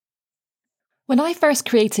When I first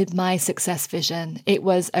created my success vision, it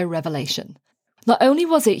was a revelation. Not only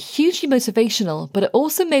was it hugely motivational, but it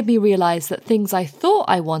also made me realise that things I thought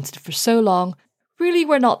I wanted for so long really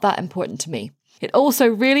were not that important to me. It also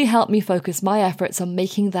really helped me focus my efforts on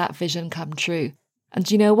making that vision come true. And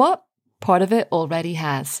do you know what? Part of it already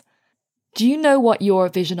has. Do you know what your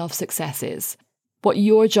vision of success is? What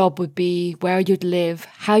your job would be, where you'd live,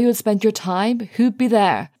 how you'd spend your time, who'd be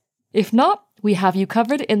there? If not, we have you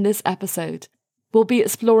covered in this episode. We'll be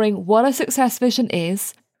exploring what a success vision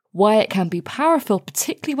is, why it can be powerful,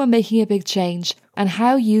 particularly when making a big change, and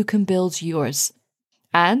how you can build yours.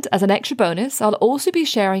 And as an extra bonus, I'll also be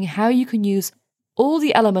sharing how you can use all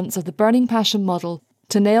the elements of the Burning Passion model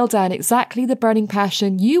to nail down exactly the burning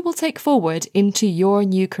passion you will take forward into your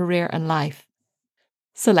new career and life.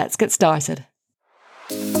 So let's get started.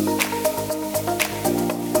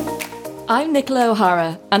 I'm Nicola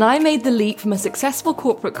O'Hara, and I made the leap from a successful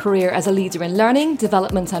corporate career as a leader in learning,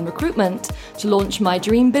 development and recruitment to launch my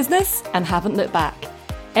dream business and haven't looked back.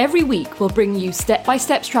 Every week we'll bring you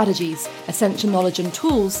step-by-step strategies, essential knowledge and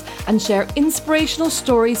tools, and share inspirational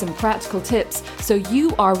stories and practical tips so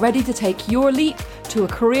you are ready to take your leap to a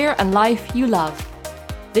career and life you love.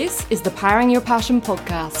 This is the Powering Your Passion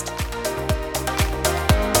podcast.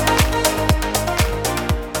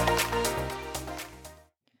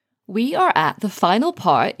 We are at the final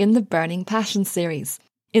part in the Burning Passion series.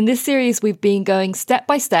 In this series, we've been going step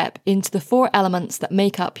by step into the 4 elements that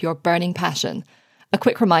make up your burning passion. A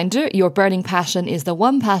quick reminder, your burning passion is the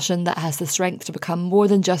one passion that has the strength to become more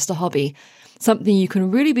than just a hobby, something you can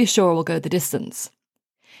really be sure will go the distance.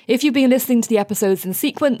 If you've been listening to the episodes in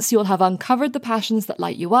sequence, you'll have uncovered the passions that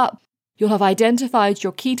light you up, you'll have identified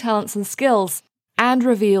your key talents and skills, and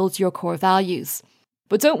revealed your core values.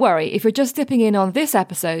 But don't worry, if you're just dipping in on this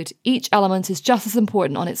episode, each element is just as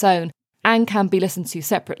important on its own and can be listened to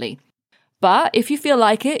separately. But if you feel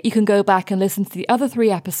like it, you can go back and listen to the other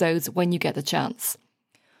 3 episodes when you get the chance.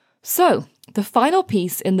 So, the final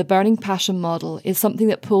piece in the Burning Passion model is something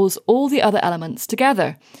that pulls all the other elements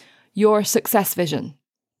together, your success vision.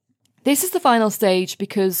 This is the final stage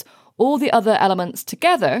because all the other elements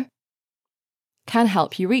together can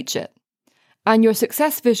help you reach it. And your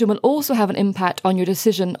success vision will also have an impact on your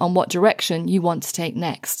decision on what direction you want to take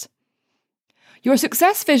next. Your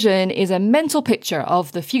success vision is a mental picture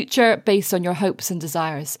of the future based on your hopes and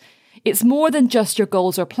desires. It's more than just your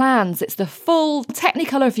goals or plans. It's the full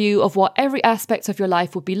Technicolor view of what every aspect of your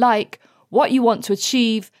life would be like, what you want to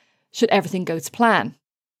achieve, should everything go to plan.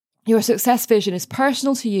 Your success vision is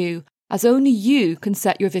personal to you, as only you can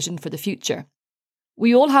set your vision for the future.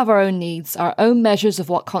 We all have our own needs, our own measures of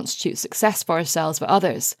what constitutes success for ourselves for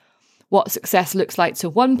others. What success looks like to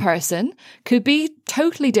one person could be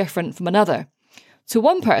totally different from another. To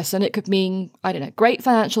one person, it could mean, great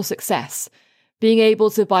financial success, being able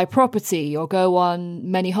to buy property or go on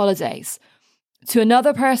many holidays. To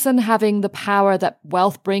another person, having the power that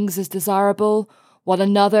wealth brings is desirable, while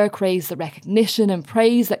another craves the recognition and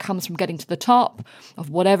praise that comes from getting to the top of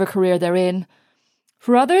whatever career they're in.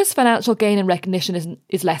 For others, financial gain and recognition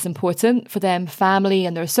is less important. For them, family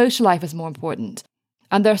and their social life is more important.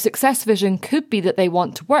 And their success vision could be that they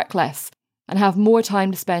want to work less and have more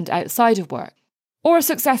time to spend outside of work. Or a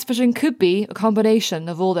success vision could be a combination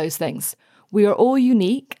of all those things. We are all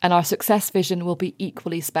unique and our success vision will be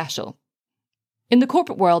equally special. In the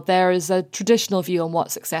corporate world, there is a traditional view on what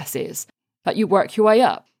success is, that you work your way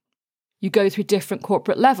up. You go through different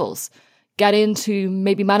corporate levels, get into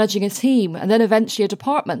maybe managing a team and then eventually a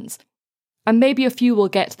department. And maybe a few will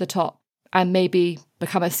get to the top and maybe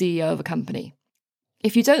become a CEO of a company.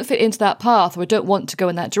 If you don't fit into that path or don't want to go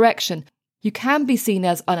in that direction, you can be seen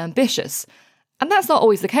as unambitious. And that's not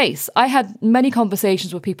always the case. I had many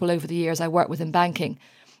conversations with people over the years I worked with in banking,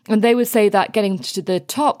 and they would say that getting to the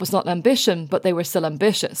top was not ambition, but they were still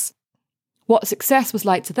ambitious. What success was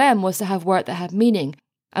like to them was to have work that had meaning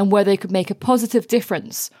and where they could make a positive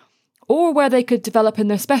difference, or where they could develop in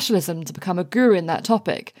their specialism to become a guru in that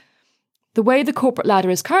topic. The way the corporate ladder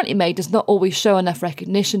is currently made does not always show enough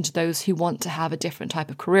recognition to those who want to have a different type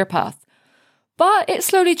of career path. But it's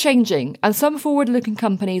slowly changing, and some forward-looking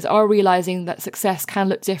companies are realising that success can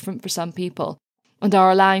look different for some people, and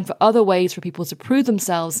are allowing for other ways for people to prove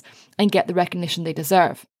themselves and get the recognition they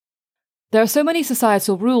deserve. There are so many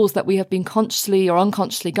societal rules that we have been consciously or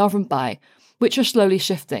unconsciously governed by, which are slowly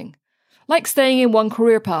shifting. Like staying in one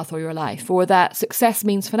career path all your life, or that success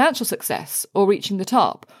means financial success, or reaching the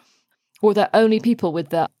top, or that only people with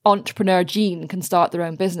the entrepreneur gene can start their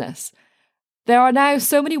own business. There are now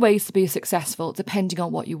so many ways to be successful depending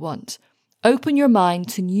on what you want. Open your mind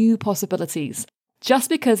to new possibilities.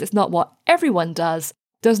 Just because it's not what everyone does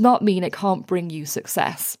does not mean it can't bring you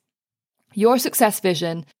success. Your success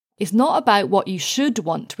vision is not about what you should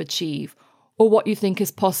want to achieve or what you think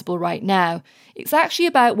is possible right now. It's actually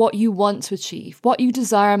about what you want to achieve, what you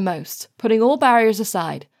desire most, putting all barriers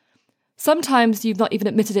aside. Sometimes you've not even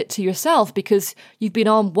admitted it to yourself because you've been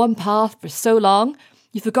on one path for so long,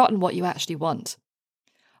 you've forgotten what you actually want.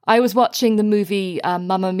 I was watching the movie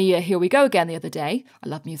Mamma Mia, Here We Go Again the other day. I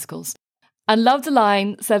love musicals. And loved a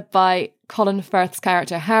line said by Colin Firth's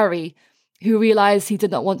character Harry, who realised he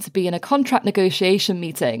did not want to be in a contract negotiation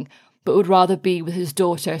meeting, but would rather be with his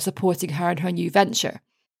daughter supporting her in her new venture.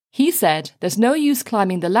 He said, "There's no use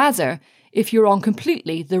climbing the ladder if you're on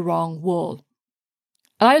completely the wrong wall."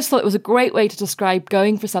 And I just thought it was a great way to describe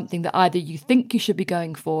going for something that either you think you should be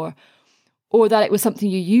going for, or that it was something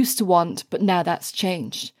you used to want, but now that's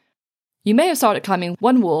changed. You may have started climbing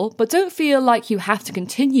one wall, but don't feel like you have to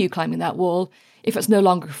continue climbing that wall if it's no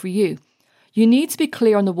longer for you. You need to be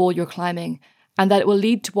clear on the wall you're climbing and that it will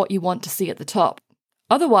lead to what you want to see at the top.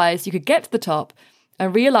 Otherwise, you could get to the top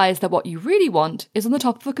and realise that what you really want is on the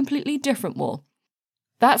top of a completely different wall.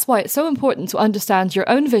 That's why it's so important to understand your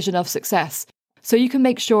own vision of success, so you can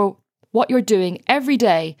make sure what you're doing every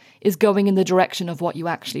day is going in the direction of what you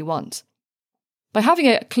actually want. By having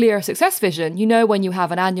a clear success vision, you know when you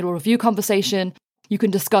have an annual review conversation, you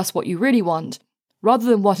can discuss what you really want, rather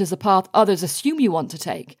than what is the path others assume you want to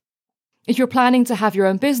take. If you're planning to have your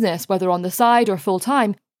own business, whether on the side or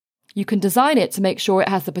full-time, you can design it to make sure it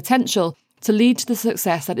has the potential to lead to the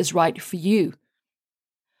success that is right for you.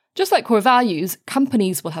 Just like core values,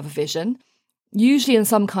 companies will have a vision, usually in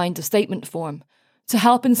some kind of statement form, to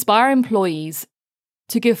help inspire employees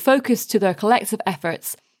to give focus to their collective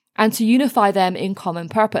efforts and to unify them in common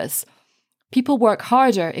purpose. People work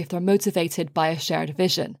harder if they're motivated by a shared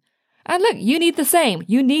vision. And look, you need the same.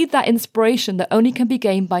 You need that inspiration that only can be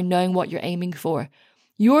gained by knowing what you're aiming for.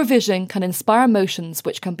 Your vision can inspire emotions,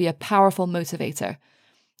 which can be a powerful motivator.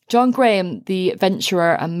 John Graham, the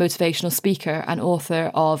adventurer and motivational speaker and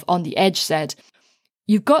author of On the Edge, said,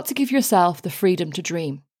 "You've got to give yourself the freedom to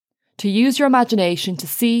dream, to use your imagination to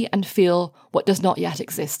see and feel what does not yet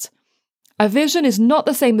exist. A vision is not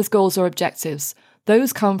the same as goals or objectives.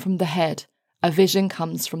 Those come from the head. A vision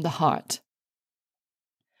comes from the heart."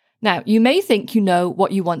 Now, you may think you know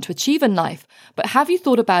what you want to achieve in life, but have you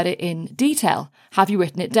thought about it in detail? Have you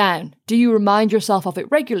written it down? Do you remind yourself of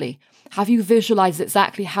it regularly? Have you visualised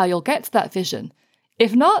exactly how you'll get to that vision?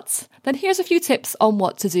 If not, then here's a few tips on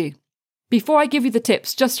what to do. Before I give you the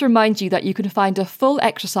tips, just to remind you that you can find a full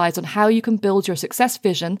exercise on how you can build your success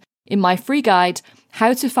vision in my free guide,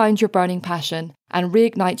 How to Find Your Burning Passion and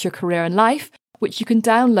Reignite Your Career and Life, which you can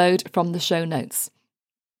download from the show notes.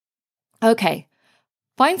 Okay.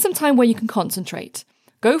 Find some time where you can concentrate.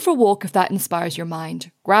 Go for a walk if that inspires your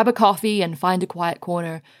mind. Grab a coffee and find a quiet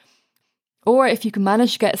corner. Or if you can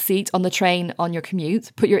manage to get a seat on the train on your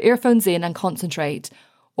commute, put your earphones in and concentrate.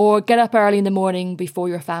 Or get up early in the morning before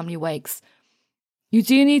your family wakes. You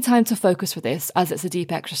do need time to focus for this, as it's a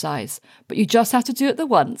deep exercise, but you just have to do it the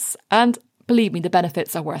once, and believe me, the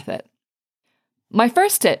benefits are worth it. My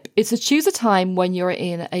first tip is to choose a time when you're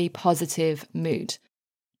in a positive mood.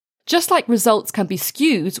 Just like results can be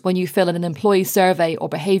skewed when you fill in an employee survey or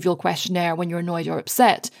behavioural questionnaire when you're annoyed or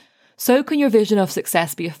upset, so can your vision of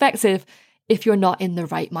success be effective if you're not in the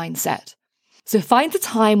right mindset. So find a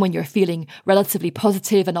time when you're feeling relatively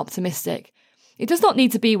positive and optimistic. It does not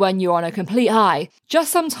need to be when you're on a complete high,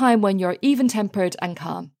 just some time when you're even-tempered and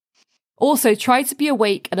calm. Also, try to be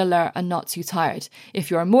awake and alert and not too tired. If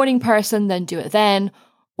you're a morning person, then do it then,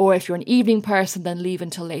 or if you're an evening person, then leave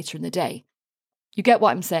until later in the day. You get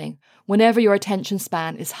what I'm saying? Whenever your attention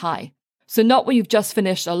span is high. So not when you've just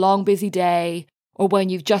finished a long, busy day, or when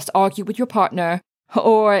you've just argued with your partner,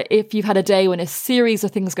 or if you've had a day when a series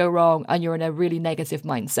of things go wrong and you're in a really negative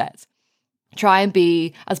mindset. Try and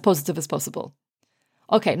be as positive as possible.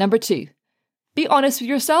 Okay, number 2. Be honest with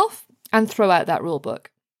yourself and throw out that rule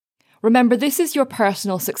book. Remember, this is your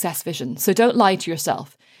personal success vision, so don't lie to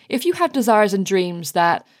yourself. If you have desires and dreams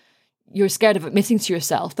that you're scared of admitting to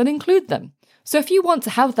yourself, then include them. So if you want to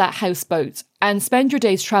have that houseboat and spend your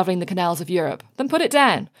days travelling the canals of Europe, then put it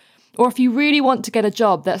down. Or if you really want to get a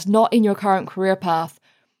job that's not in your current career path,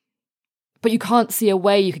 but you can't see a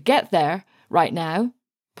way you could get there right now,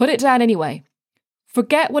 put it down anyway.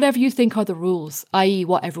 Forget whatever you think are the rules, i.e.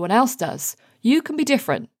 what everyone else does. You can be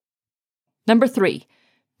different. Number 3,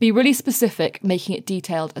 be really specific, making it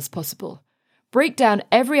detailed as possible. Break down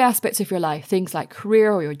every aspect of your life, things like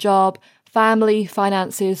career or your job, family,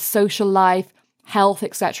 finances, social life, health,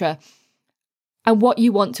 etc., and what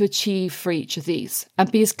you want to achieve for each of these,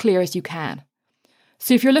 and be as clear as you can.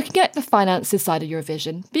 So if you're looking at the finances side of your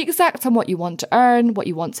vision, be exact on what you want to earn, what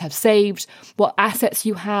you want to have saved, what assets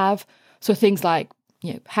you have. So things like,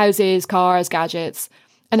 houses, cars, gadgets,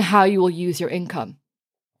 and how you will use your income.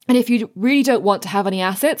 And if you really don't want to have any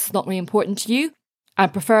assets, not really important to you,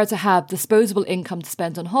 and prefer to have disposable income to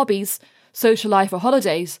spend on hobbies, social life or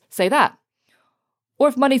holidays, say that. Or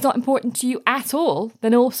if money's not important to you at all,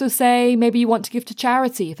 then also say maybe you want to give to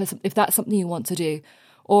charity if that's something you want to do.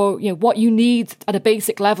 Or what you need at a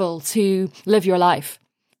basic level to live your life.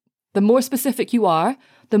 The more specific you are,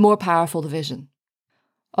 the more powerful the vision.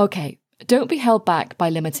 Okay, don't be held back by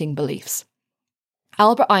limiting beliefs.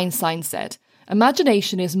 Albert Einstein said,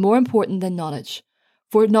 "Imagination is more important than knowledge,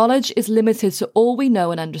 for knowledge is limited to all we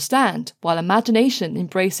know and understand, while imagination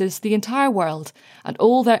embraces the entire world and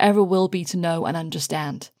all there ever will be to know and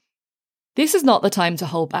understand." This is not the time to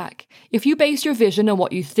hold back. If you base your vision on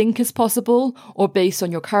what you think is possible or based on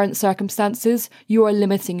your current circumstances, you are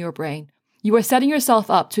limiting your brain. You are setting yourself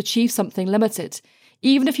up to achieve something limited.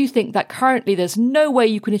 Even if you think that currently there's no way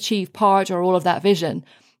you can achieve part or all of that vision,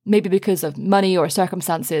 maybe because of money or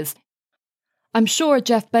circumstances. I'm sure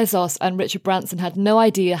Jeff Bezos and Richard Branson had no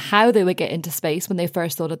idea how they would get into space when they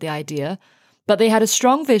first thought of the idea, but they had a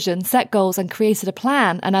strong vision, set goals and created a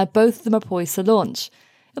plan, and now both of them are poised to launch.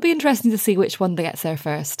 It'll be interesting to see which one gets there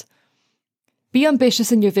first. Be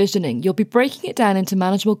ambitious in your visioning. You'll be breaking it down into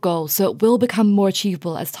manageable goals so it will become more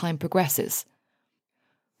achievable as time progresses.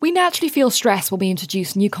 We naturally feel stress when we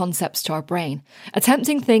introduce new concepts to our brain.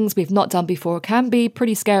 Attempting things we've not done before can be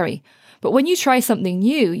pretty scary. But when you try something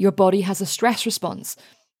new, your body has a stress response,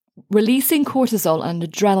 releasing cortisol and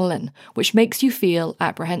adrenaline, which makes you feel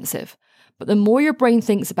apprehensive. But the more your brain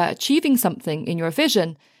thinks about achieving something in your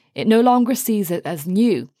vision, it no longer sees it as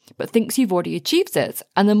new, but thinks you've already achieved it,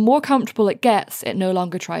 and the more comfortable it gets, it no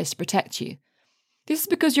longer tries to protect you. This is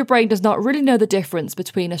because your brain does not really know the difference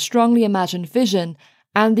between a strongly imagined vision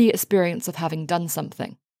and the experience of having done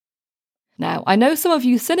something. Now, I know some of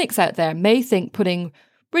you cynics out there may think putting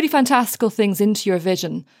really fantastical things into your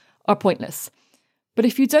vision are pointless, but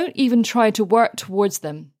if you don't even try to work towards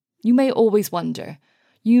them, you may always wonder.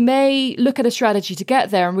 You may look at a strategy to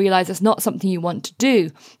get there and realise it's not something you want to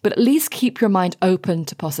do, but at least keep your mind open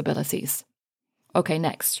to possibilities. Okay,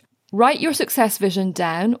 next. Write your success vision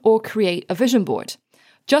down or create a vision board.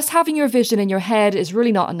 Just having your vision in your head is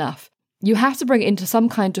really not enough. You have to bring it into some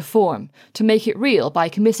kind of form to make it real by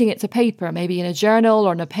committing it to paper, maybe in a journal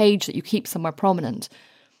or on a page that you keep somewhere prominent.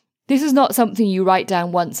 This is not something you write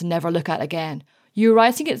down once and never look at again. You're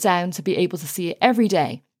writing it down to be able to see it every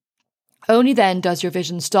day. Only then does your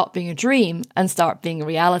vision stop being a dream and start being a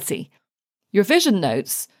reality. Your vision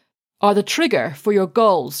notes are the trigger for your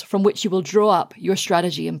goals from which you will draw up your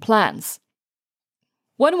strategy and plans.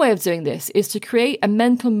 One way of doing this is to create a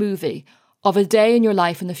mental movie of a day in your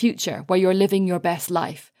life in the future where you're living your best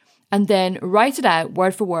life, and then write it out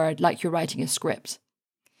word for word like you're writing a script.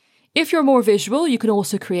 If you're more visual, you can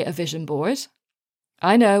also create a vision board.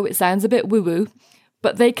 I know it sounds a bit woo-woo,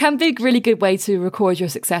 but they can be a really good way to record your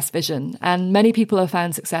success vision, and many people have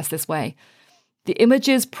found success this way. The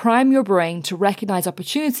images prime your brain to recognise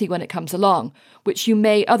opportunity when it comes along, which you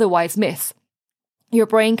may otherwise miss. Your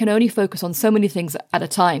brain can only focus on so many things at a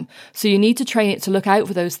time, so you need to train it to look out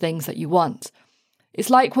for those things that you want. It's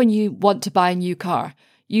like when you want to buy a new car.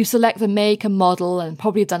 You select the make and model and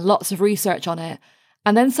probably have done lots of research on it,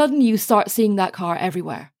 and then suddenly you start seeing that car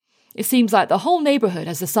everywhere. It seems like the whole neighbourhood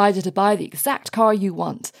has decided to buy the exact car you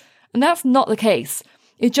want. And that's not the case.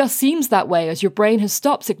 It just seems that way as your brain has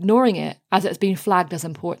stopped ignoring it as it's been flagged as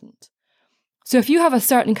important. So if you have a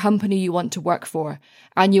certain company you want to work for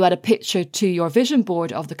and you add a picture to your vision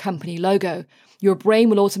board of the company logo, your brain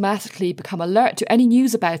will automatically become alert to any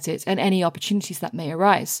news about it and any opportunities that may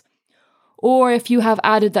arise. Or if you have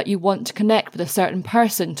added that you want to connect with a certain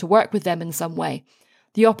person to work with them in some way,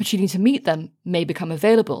 the opportunity to meet them may become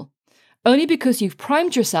available. Only because you've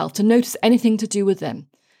primed yourself to notice anything to do with them.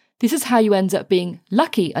 This is how you end up being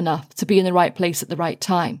lucky enough to be in the right place at the right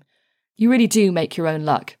time. You really do make your own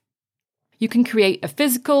luck. You can create a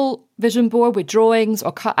physical vision board with drawings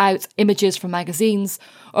or cut out images from magazines,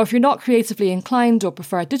 or if you're not creatively inclined or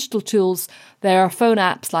prefer digital tools, there are phone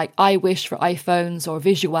apps like iWish for iPhones or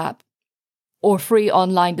VisuApp, or free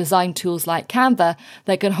online design tools like Canva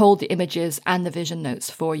that can hold the images and the vision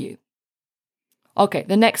notes for you. Okay,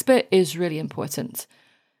 the next bit is really important.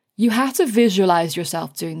 You have to visualize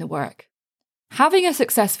yourself doing the work. Having a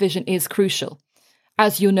success vision is crucial,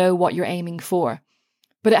 as you know what you're aiming for.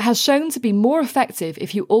 But it has shown to be more effective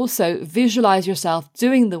if you also visualize yourself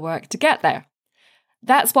doing the work to get there.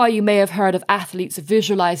 That's why you may have heard of athletes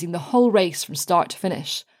visualizing the whole race from start to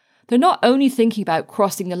finish. they're not only thinking about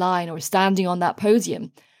crossing the line or standing on that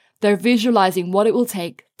podium, they're visualizing what it will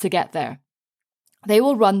take to get there. They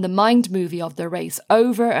will run the mind movie of their race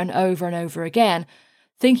over and over and over again,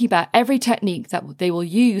 thinking about every technique that they will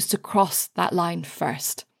use to cross that line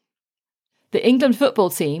first. The England football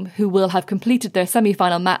team, who will have completed their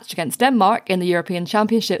semi-final match against Denmark in the European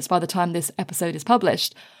Championships by the time this episode is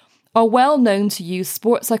published, are well known to use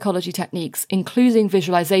sports psychology techniques, including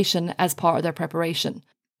visualization, as part of their preparation.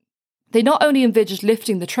 They not only envisage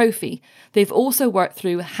lifting the trophy, they've also worked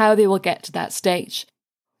through how they will get to that stage.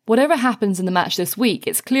 Whatever happens in the match this week,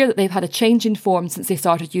 it's clear that they've had a change in form since they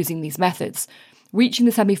started using these methods, reaching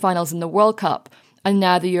the semi-finals in the World Cup and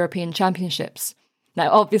now the European Championships.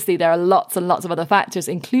 Now, obviously, there are lots and lots of other factors,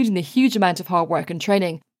 including the huge amount of hard work and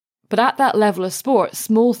training. But at that level of sport,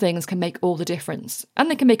 small things can make all the difference,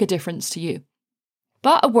 and they can make a difference to you.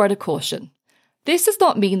 But a word of caution. This does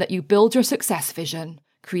not mean that you build your success vision,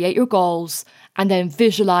 create your goals, and then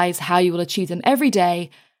visualize how you will achieve them every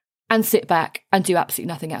day and sit back and do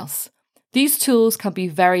absolutely nothing else. These tools can be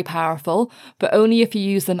very powerful, but only if you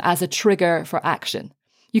use them as a trigger for action.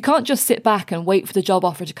 You can't just sit back and wait for the job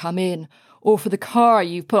offer to come in, or for the car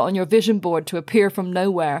you've put on your vision board to appear from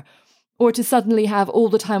nowhere, or to suddenly have all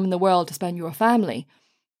the time in the world to spend with your family.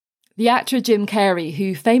 The actor Jim Carrey,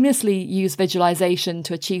 who famously used visualization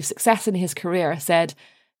to achieve success in his career, said,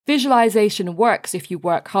 "Visualization works if you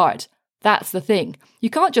work hard. That's the thing. You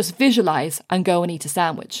can't just visualize and go and eat a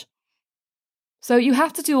sandwich." So you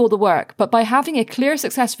have to do all the work, but by having a clear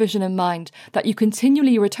success vision in mind that you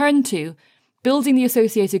continually return to, building the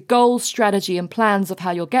associated goals, strategy, and plans of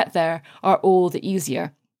how you'll get there are all the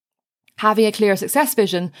easier. Having a clear success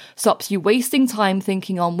vision stops you wasting time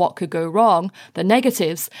thinking on what could go wrong, the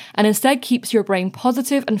negatives, and instead keeps your brain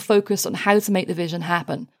positive and focused on how to make the vision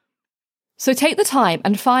happen. So take the time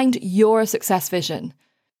and find your success vision.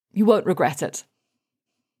 You won't regret it.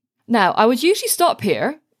 Now, I would usually stop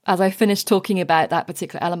here as I finish talking about that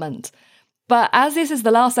particular element. But as this is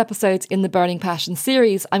the last episode in the Burning Passion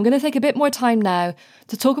series, I'm going to take a bit more time now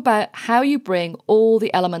to talk about how you bring all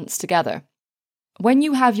the elements together. When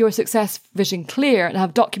you have your success vision clear and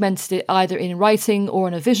have documented it either in writing or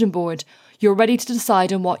on a vision board, you're ready to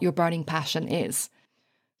decide on what your burning passion is.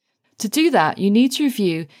 To do that, you need to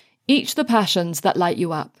review each of the passions that light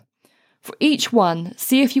you up. For each one,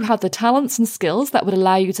 see if you have the talents and skills that would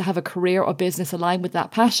allow you to have a career or business aligned with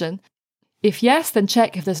that passion. If yes, then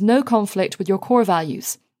check if there's no conflict with your core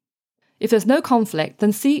values. If there's no conflict,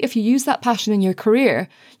 then see if you use that passion in your career,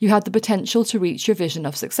 you have the potential to reach your vision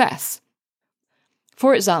of success.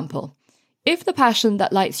 For example, if the passion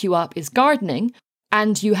that lights you up is gardening,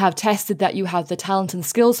 and you have tested that you have the talent and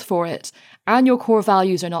skills for it, and your core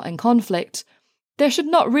values are not in conflict, there should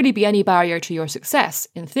not really be any barrier to your success,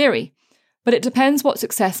 in theory. But it depends what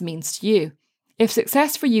success means to you. If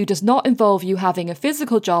success for you does not involve you having a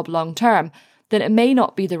physical job long term, then it may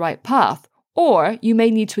not be the right path, or you may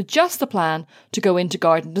need to adjust the plan to go into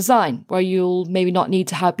garden design, where you'll maybe not need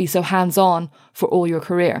to be so hands-on for all your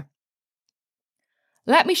career.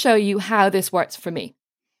 Let me show you how this works for me.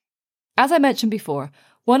 As I mentioned before,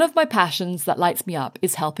 one of my passions that lights me up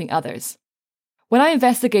is helping others. When I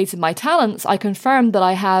investigated my talents, I confirmed that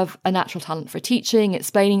I have a natural talent for teaching,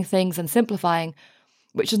 explaining things and simplifying,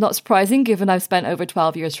 which is not surprising given I've spent over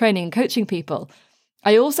 12 years training and coaching people.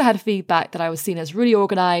 I also had feedback that I was seen as really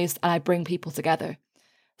organised and I bring people together.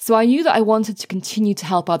 So I knew that I wanted to continue to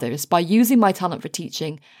help others by using my talent for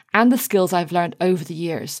teaching and the skills I've learned over the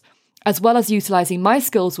years, as well as utilising my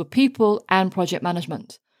skills with people and project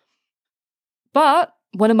management. But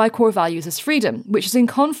one of my core values is freedom, which is in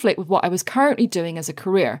conflict with what I was currently doing as a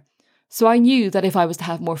career. So I knew that if I was to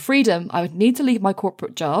have more freedom, I would need to leave my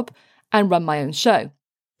corporate job and run my own show.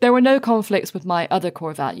 There were no conflicts with my other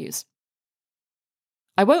core values.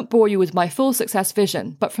 I won't bore you with my full success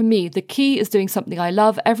vision, but for me, the key is doing something I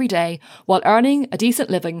love every day while earning a decent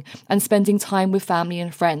living and spending time with family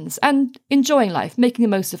and friends and enjoying life, making the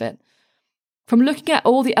most of it. From looking at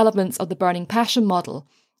all the elements of the Burning Passion model,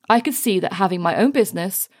 I could see that having my own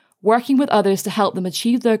business, working with others to help them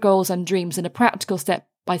achieve their goals and dreams in a practical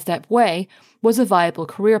step-by-step way was a viable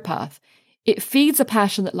career path. It feeds a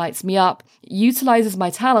passion that lights me up, utilises my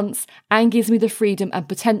talents, and gives me the freedom and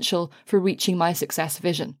potential for reaching my success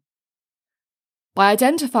vision. By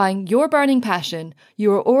identifying your burning passion,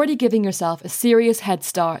 you are already giving yourself a serious head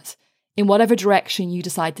start in whatever direction you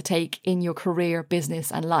decide to take in your career,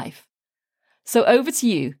 business, and life. So over to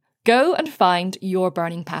you. Go and find your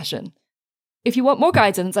burning passion. If you want more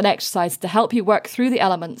guidance and exercise to help you work through the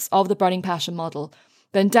elements of the Burning Passion model,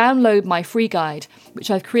 then download my free guide,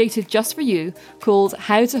 which I've created just for you, called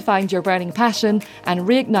How to Find Your Burning Passion and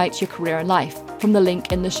Reignite Your Career and Life, from the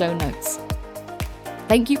link in the show notes.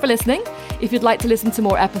 Thank you for listening. If you'd like to listen to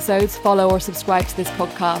more episodes, follow or subscribe to this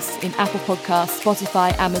podcast in Apple Podcasts,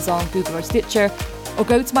 Spotify, Amazon, Google or Stitcher, or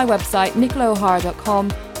go to my website,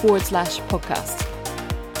 nicolaohara.com/podcast.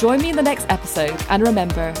 Join me in the next episode, and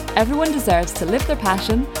remember, everyone deserves to live their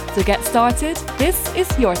passion, so get started. This is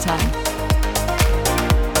your time.